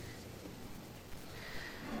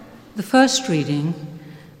The first reading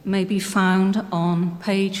may be found on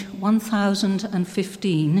page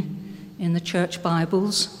 1015 in the Church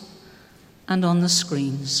Bibles and on the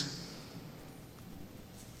screens.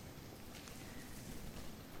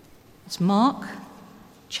 It's Mark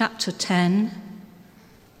chapter 10,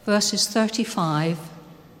 verses 35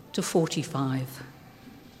 to 45.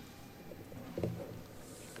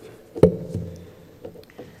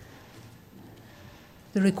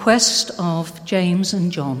 The request of James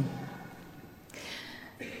and John.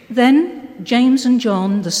 Then James and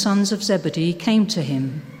John, the sons of Zebedee, came to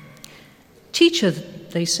him. "Teacher,"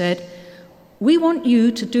 they said, "we want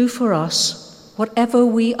you to do for us whatever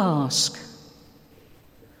we ask."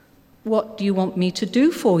 "What do you want me to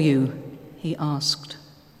do for you?" he asked.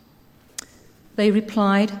 They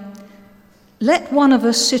replied, "Let one of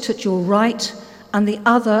us sit at your right and the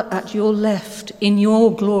other at your left in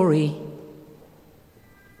your glory."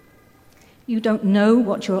 "You don't know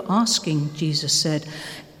what you're asking," Jesus said.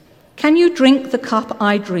 "Can you drink the cup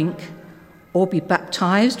I drink, or be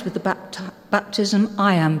baptized with the baptism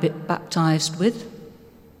I am baptized with?"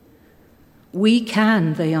 "We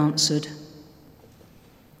can," they answered.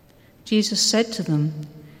 Jesus said to them,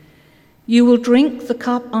 "You will drink the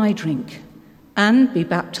cup I drink, and be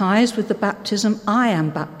baptized with the baptism I am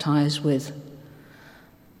baptized with.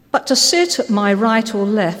 But to sit at my right or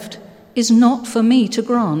left is not for me to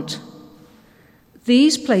grant.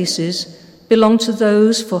 These places belong to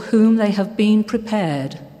those for whom they have been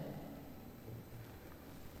prepared."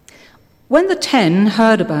 When the 10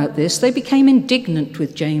 heard about this, they became indignant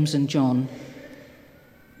with James and John.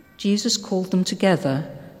 Jesus called them together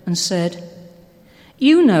and said,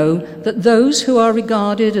 "You know that those who are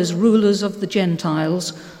regarded as rulers of the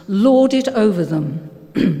Gentiles lord it over them,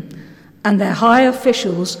 and their high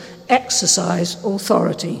officials exercise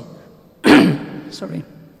authority."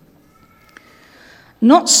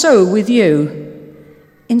 Not so with you.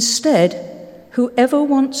 Instead, whoever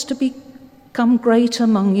wants to become great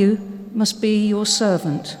among you must be your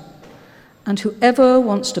servant, and whoever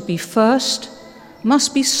wants to be first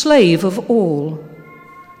must be slave of all.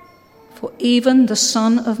 For even the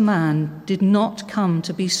Son of Man did not come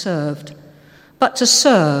to be served, but to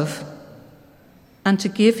serve and to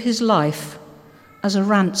give his life as a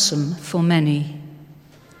ransom for many.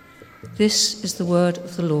 This is the word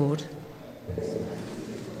of the Lord.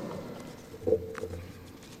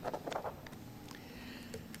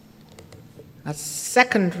 A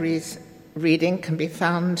second reading can be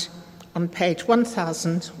found on page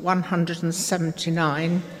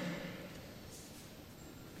 1179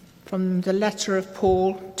 from the letter of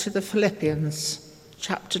Paul to the Philippians,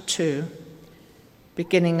 chapter 2,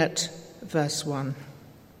 beginning at verse 1.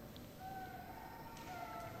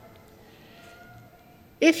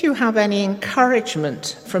 If you have any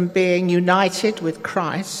encouragement from being united with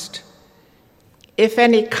Christ, if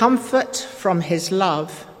any comfort from his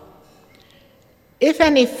love, if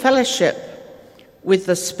any fellowship with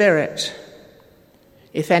the Spirit,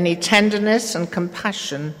 if any tenderness and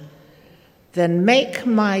compassion, then make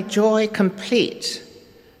my joy complete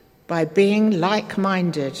by being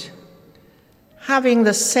like-minded, having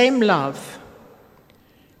the same love,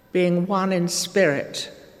 being one in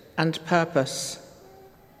spirit and purpose.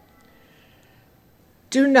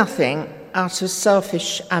 Do nothing out of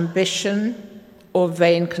selfish ambition or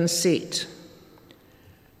vain conceit,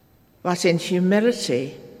 but in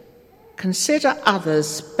humility, consider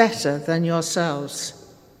others better than yourselves.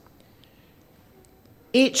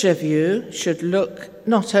 Each of you should look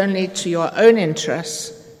not only to your own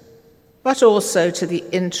interests, but also to the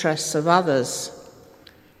interests of others.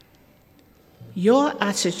 Your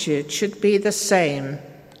attitude should be the same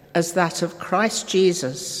as that of Christ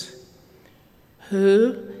Jesus,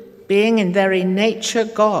 who, being in very nature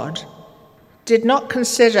God, did not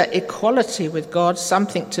consider equality with God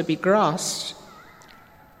something to be grasped,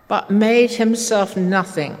 but made himself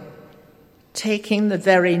nothing, taking the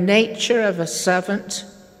very nature of a servant,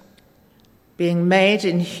 being made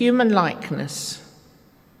in human likeness,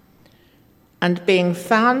 and being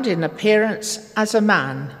found in appearance as a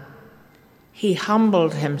man, he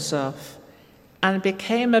humbled himself and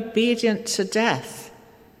became obedient to death,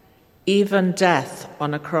 even death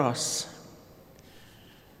on a cross.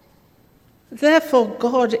 Therefore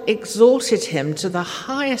God exalted him to the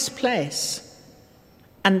highest place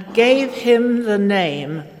and gave him the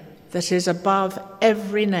name that is above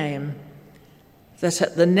every name, that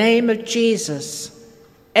at the name of Jesus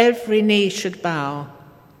every knee should bow,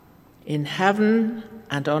 in heaven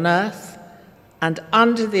and on earth and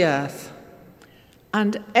under the earth,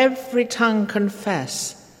 and every tongue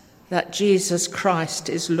confess that Jesus Christ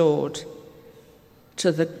is Lord,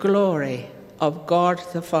 to the glory of God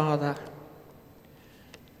the Father.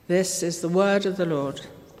 This is the word of the Lord.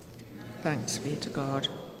 Thanks be to God.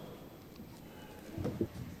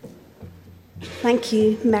 Thank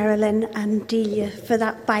you, Marilyn and Delia, for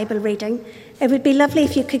that Bible reading. It would be lovely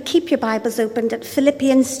if you could keep your Bibles opened at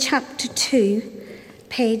Philippians chapter 2,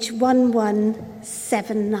 page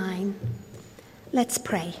 1179. Let's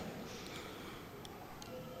pray.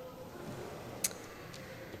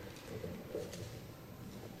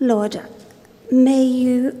 Lord, may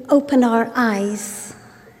you open our eyes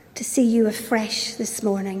to see you afresh this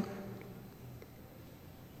morning.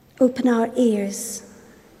 Open our ears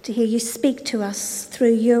to hear you speak to us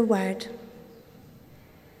through your word.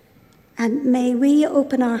 And may we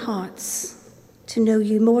open our hearts to know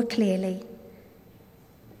you more clearly,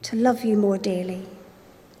 to love you more dearly,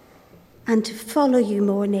 and to follow you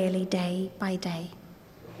more nearly day by day.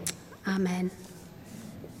 Amen.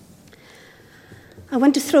 I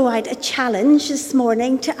want to throw out a challenge this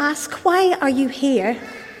morning to ask, why are you here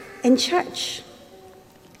in church?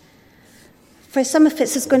 For some of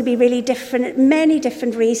us, it's going to be really different, many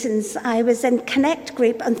different reasons. I was in Connect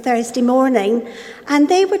group on Thursday morning, and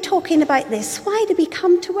they were talking about this. Why do we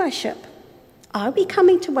come to worship? Are we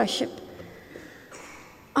coming to worship?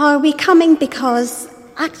 Are we coming because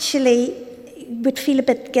actually you would feel a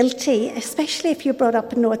bit guilty, especially if you're brought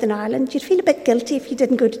up in Northern Ireland? You'd feel a bit guilty if you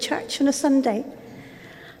didn't go to church on a Sunday.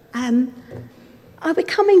 Are we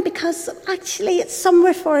coming because actually it's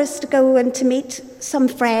somewhere for us to go and to meet some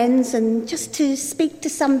friends and just to speak to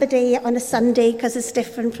somebody on a Sunday because it's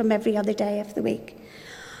different from every other day of the week?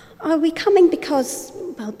 Are we coming because,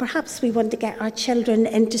 well, perhaps we want to get our children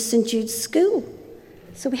into St. Jude's School,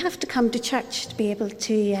 so we have to come to church to be able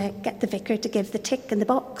to get the vicar to give the tick in the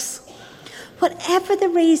box? Whatever the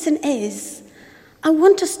reason is, I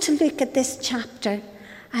want us to look at this chapter,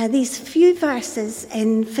 these few verses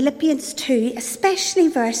in Philippians 2, especially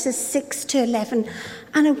verses 6 to 11,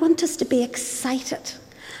 and I want us to be excited.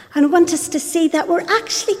 And I want us to see that we're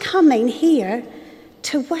actually coming here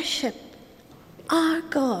to worship our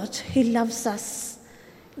God who loves us.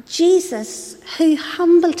 Jesus, who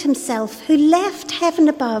humbled himself, who left heaven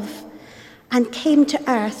above and came to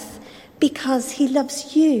earth because he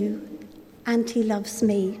loves you and he loves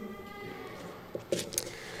me.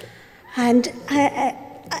 And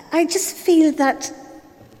I just feel that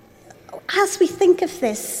as we think of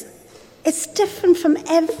this, it's different from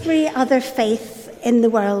every other faith in the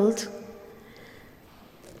world.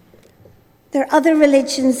 There are other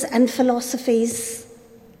religions and philosophies,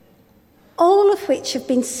 all of which have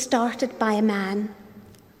been started by a man.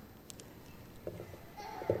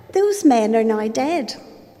 Those men are now dead.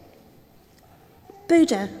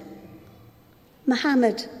 Buddha,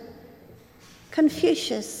 Muhammad,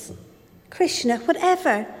 Confucius, Krishna,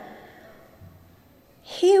 whatever.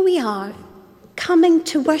 Here we are, coming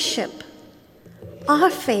to worship our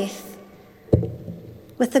faith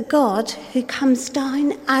with a God who comes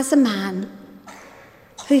down as a man,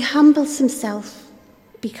 who humbles himself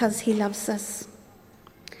because he loves us.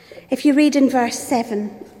 If you read in verse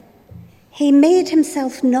 7, he made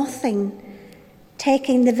himself nothing,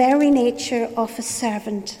 taking the very nature of a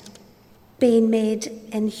servant, being made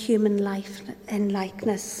in human life and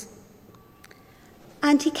likeness.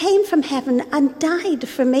 And he came from heaven and died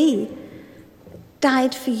for me,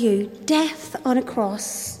 died for you, death on a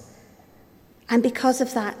cross. And because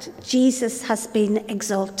of that, Jesus has been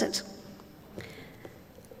exalted.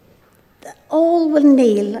 All will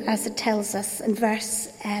kneel, as it tells us in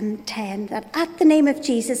verse 10, that at the name of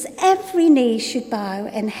Jesus, every knee should bow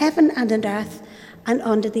in heaven and on earth and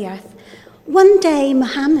under the earth. One day,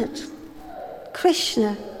 Muhammad,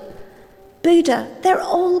 Krishna, Buddha, they're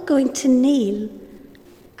all going to kneel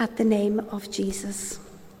at the name of Jesus.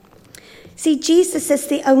 See, Jesus is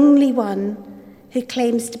the only one who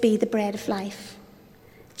claims to be the bread of life.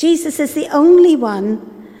 Jesus is the only one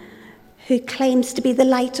who claims to be the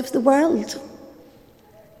light of the world.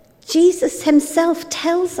 Jesus himself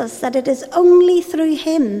tells us that it is only through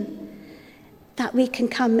him that we can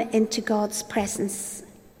come into God's presence.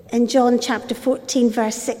 In John chapter 14,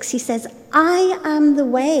 verse 6, he says, I am the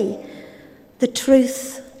way, the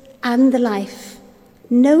truth, and the life.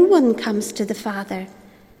 No one comes to the Father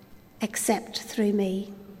except through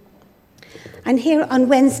me. And here on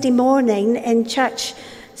Wednesday morning in church,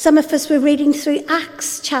 some of us were reading through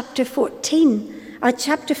Acts chapter 14, or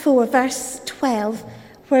chapter 4, verse 12,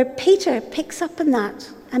 where Peter picks up on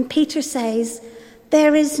that. And Peter says,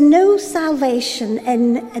 there is salvation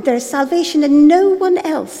in no one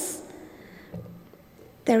else.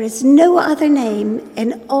 There is no other name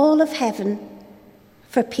in all of heaven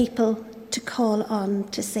for people to call on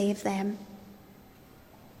to save them.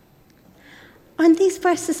 Aren't these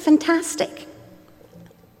verses fantastic?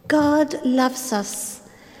 God loves us.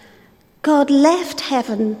 God left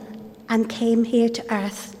heaven and came here to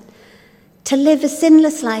earth to live a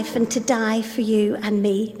sinless life and to die for you and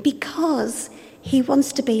me because he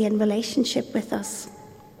wants to be in relationship with us.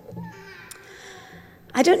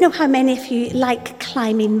 I don't know how many of you like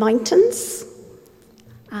climbing mountains.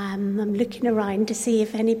 I'm looking around to see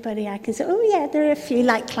if anybody I can say, oh yeah, there are a few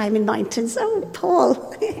like climbing mountains. Oh,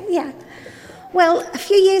 Paul, yeah. Well, a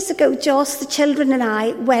few years ago, Joss, the children and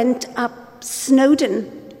I went up Snowdon.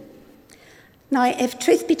 Now, if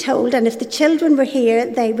truth be told, and if the children were here,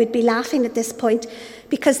 they would be laughing at this point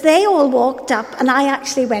because they all walked up and I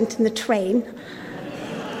actually went in the train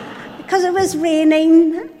because it was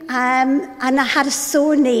raining and I had a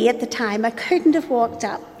sore knee at the time. I couldn't have walked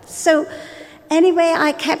up. So anyway,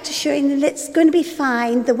 I kept assuring them it's going to be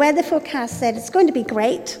fine. The weather forecast said it's going to be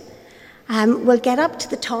great. We'll get up to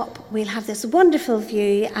the top, we'll have this wonderful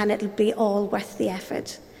view, and it'll be all worth the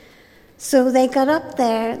effort. So they got up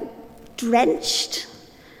there, drenched.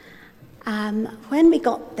 When we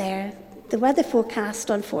got there, the weather forecast,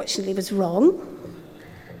 unfortunately, was wrong.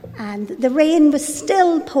 And the rain was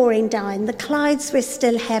still pouring down. The clouds were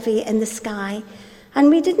still heavy in the sky. And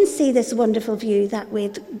we didn't see this wonderful view that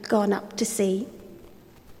we'd gone up to see.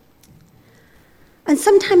 And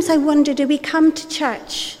sometimes I wonder, do we come to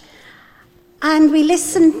church and we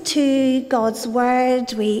listen to God's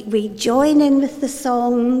word, we join in with the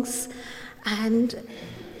songs,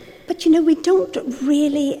 but we don't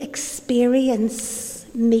really experience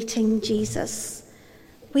meeting Jesus.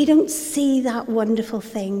 We don't see that wonderful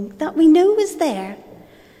thing that we know is there.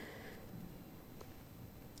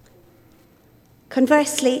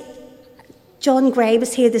 Conversely, John Gray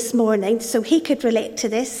was here this morning, so he could relate to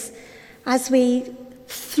this. As we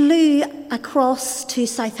flew across to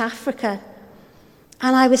South Africa,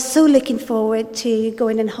 and I was so looking forward to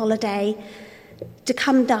going on holiday, to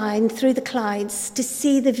come down through the clouds, to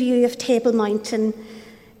see the view of Table Mountain,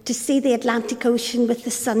 to see the Atlantic Ocean with the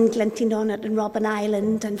sun glinting on it and Robben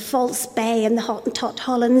Island and False Bay and the Hottentot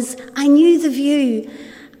Hollands. I knew the view.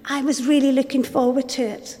 I was really looking forward to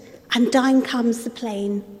it. And down comes the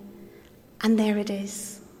plane. And there it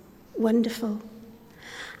is. Wonderful.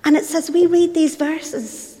 And it's as we read these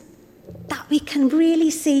verses that we can really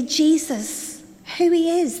see Jesus, who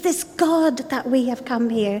he is, this God that we have come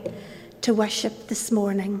here to worship this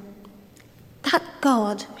morning. That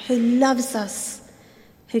God who loves us,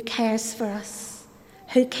 who cares for us,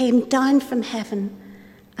 who came down from heaven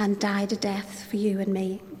and died a death for you and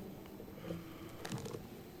me.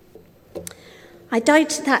 I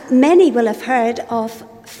doubt that many will have heard of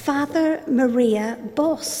Father Maria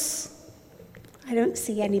Boss. I don't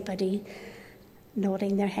see anybody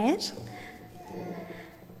nodding their head.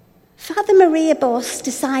 Father Maria Boss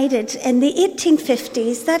decided in the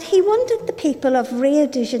 1850s that he wanted the people of Rio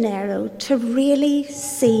de Janeiro to really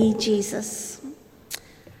see Jesus.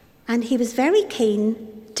 And he was very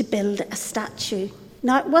keen to build a statue.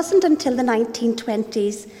 Now, it wasn't until the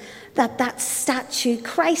 1920s that statue,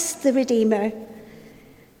 Christ the Redeemer,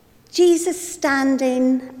 Jesus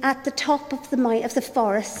standing at the top of the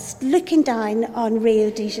forest, looking down on Rio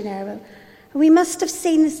de Janeiro. We must have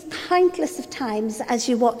seen this countless of times as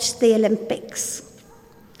you watched the Olympics.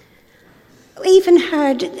 We even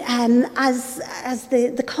heard as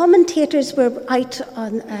the commentators were out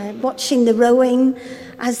on watching the rowing,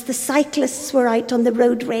 as the cyclists were out on the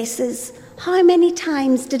road races, how many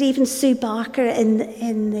times did even Sue Barker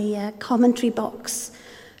in the commentary box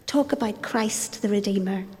talk about Christ the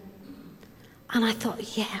Redeemer? And I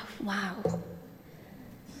thought, yeah, wow.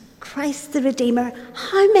 Christ the Redeemer.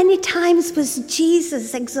 How many times was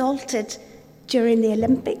Jesus exalted during the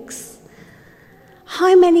Olympics?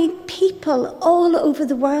 How many people all over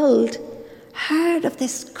the world heard of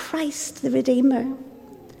this Christ the Redeemer?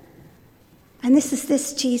 And this is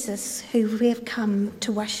this Jesus who we have come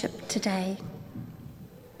to worship today.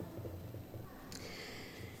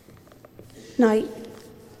 Now,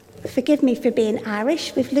 forgive me for being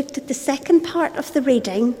Irish. We've looked at the second part of the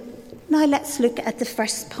reading. Now let's look at the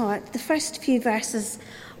first part, the first few verses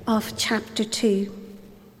of chapter 2.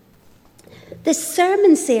 This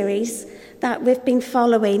sermon series that we've been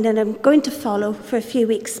following, and I'm going to follow for a few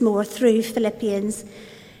weeks more through Philippians,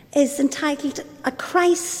 is entitled A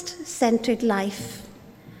Christ-Centered Life.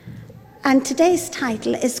 And today's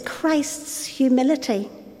title is Christ's Humility.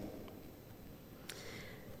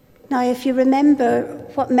 Now, if you remember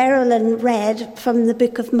what Marilyn read from the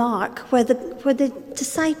book of Mark, where the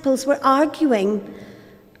disciples were arguing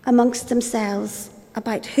amongst themselves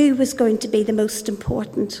about who was going to be the most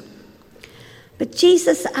important. But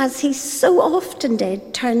Jesus, as he so often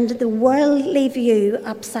did, turned the worldly view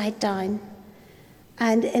upside down.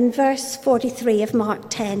 And in verse 43 of Mark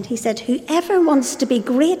 10, he said, "Whoever wants to be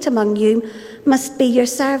great among you must be your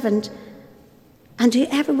servant, and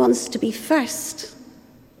whoever wants to be first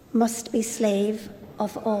must be slave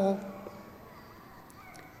of all."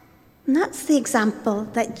 And that's the example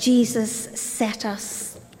that Jesus set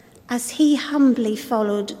us as he humbly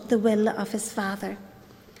followed the will of his Father.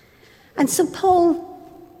 And so Paul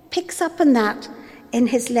picks up on that in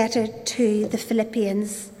his letter to the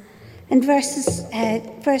Philippians. In verse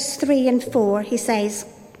 3 and 4, he says,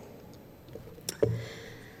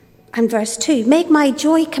 and verse 2, "Make my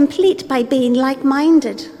joy complete by being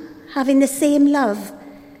like-minded, having the same love,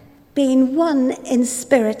 being one in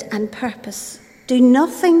spirit and purpose. Do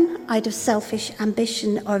nothing out of selfish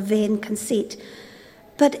ambition or vain conceit,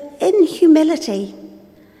 but in humility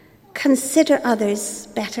consider others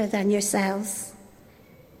better than yourselves.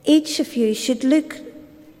 Each of you should look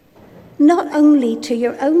not only to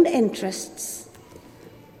your own interests,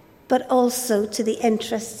 but also to the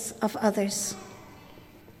interests of others."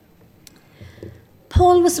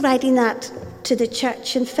 Paul was writing that to the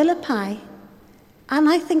church in Philippi, and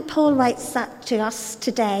I think Paul writes that to us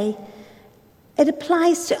today. It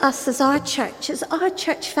applies to us as our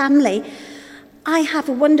church family. I have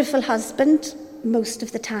a wonderful husband most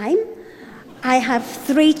of the time. I have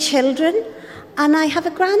 3 children, and I have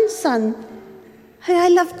a grandson who I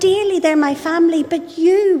love dearly. They're my family, but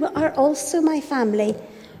you are also my family.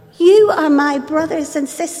 You are my brothers and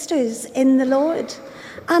sisters in the Lord.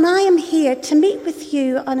 And I am here to meet with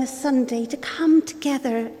you on a Sunday, to come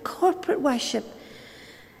together, corporate worship,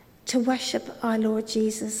 to worship our Lord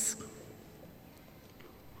Jesus.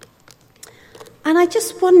 And I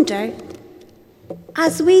just wonder,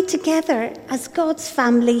 as we together, as God's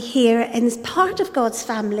family here, and as part of God's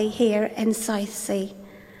family here in Southsea,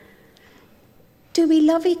 do we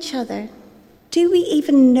love each other? Do we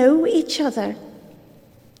even know each other?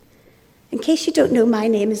 In case you don't know, my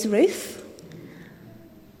name is Ruth.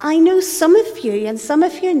 I know some of you and some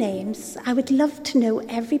of your names. I would love to know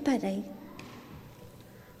everybody.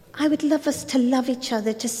 I would love us to love each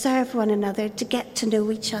other, to serve one another, to get to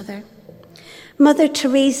know each other. Mother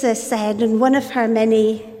Teresa said in one of her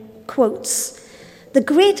many quotes, "The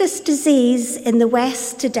greatest disease in the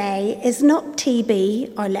West today is not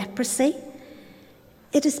TB or leprosy.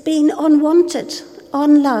 It is being unwanted,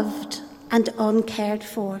 unloved, and uncared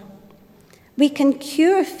for. We can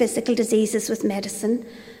cure physical diseases with medicine,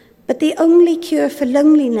 but the only cure for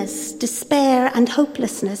loneliness, despair, and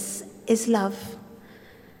hopelessness is love.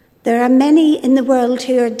 There are many in the world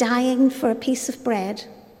who are dying for a piece of bread,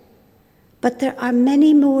 but there are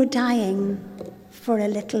many more dying for a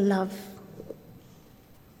little love."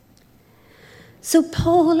 So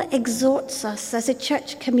Paul exhorts us as a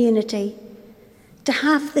church community to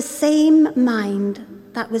have the same mind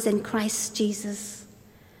that was in Christ Jesus,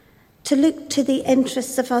 to look to the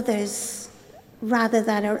interests of others rather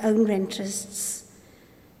than our own interests,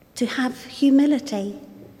 to have humility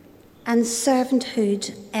and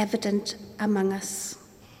servanthood evident among us.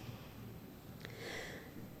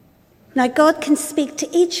 Now, God can speak to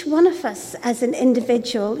each one of us as an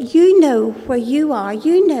individual. You know where you are.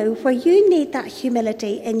 You know where you need that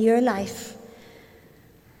humility in your life.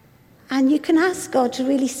 And you can ask God to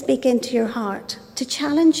really speak into your heart, to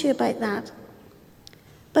challenge you about that.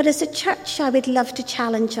 But as a church, I would love to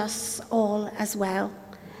challenge us all as well.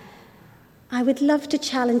 I would love to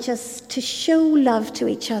challenge us to show love to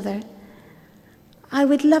each other. I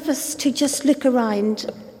would love us to just look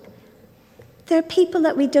around. There are people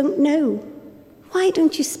that we don't know. Why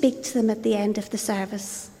don't you speak to them at the end of the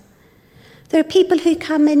service? There are people who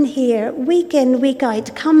come in here week in, week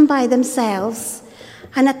out, come by themselves,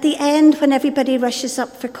 and at the end, when everybody rushes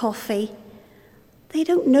up for coffee, they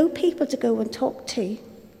don't know people to go and talk to.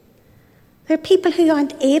 There are people who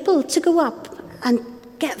aren't able to go up and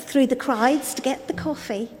get through the crowds to get the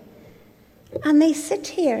coffee, and they sit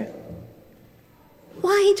here.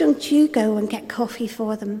 Why don't you go and get coffee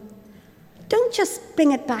for them? Don't just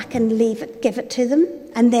bring it back and leave it, give it to them,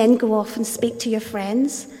 and then go off and speak to your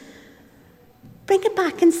friends. Bring it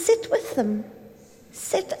back and sit with them.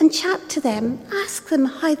 Sit and chat to them. Ask them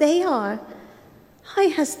how they are. How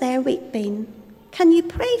has their week been? Can you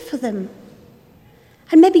pray for them?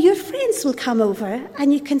 And maybe your friends will come over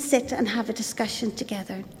and you can sit and have a discussion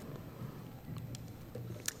together.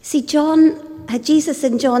 See, Jesus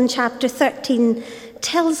in John chapter 13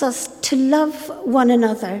 tells us to love one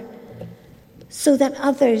another so that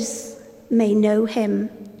others may know him.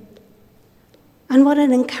 And what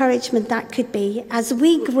an encouragement that could be as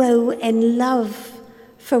we grow in love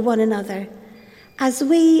for one another, As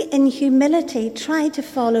we, in humility, try to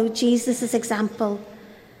follow Jesus' example,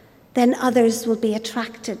 then others will be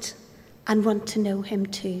attracted and want to know him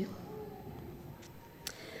too.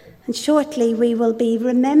 And shortly we will be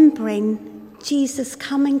remembering Jesus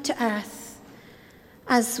coming to earth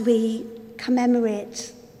as we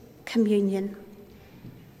commemorate communion.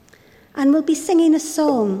 And we'll be singing a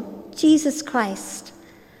song, Jesus Christ,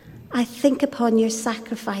 I think upon your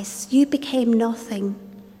sacrifice. You became nothing,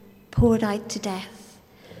 poured out to death.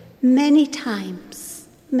 Many times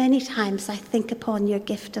I think upon your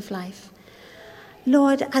gift of life.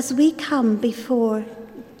 Lord, as we come before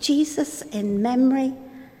Jesus in memory,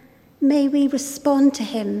 may we respond to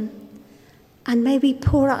him and may we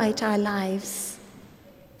pour out our lives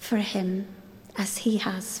for him as he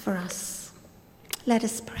has for us. Let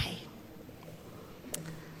us pray.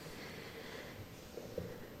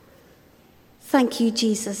 Thank you,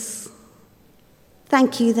 Jesus.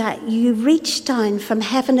 Thank you that you reached down from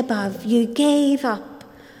heaven above. You gave up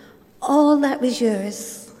all that was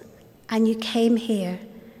yours and you came here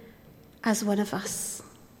as one of us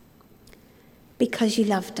because you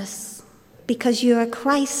loved us, because you are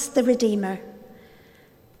Christ the Redeemer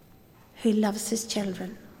who loves his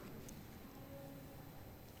children.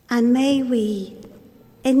 And may we,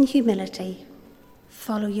 in humility,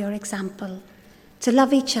 follow your example to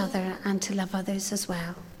love each other and to love others as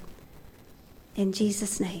well. In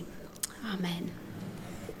Jesus' name, amen.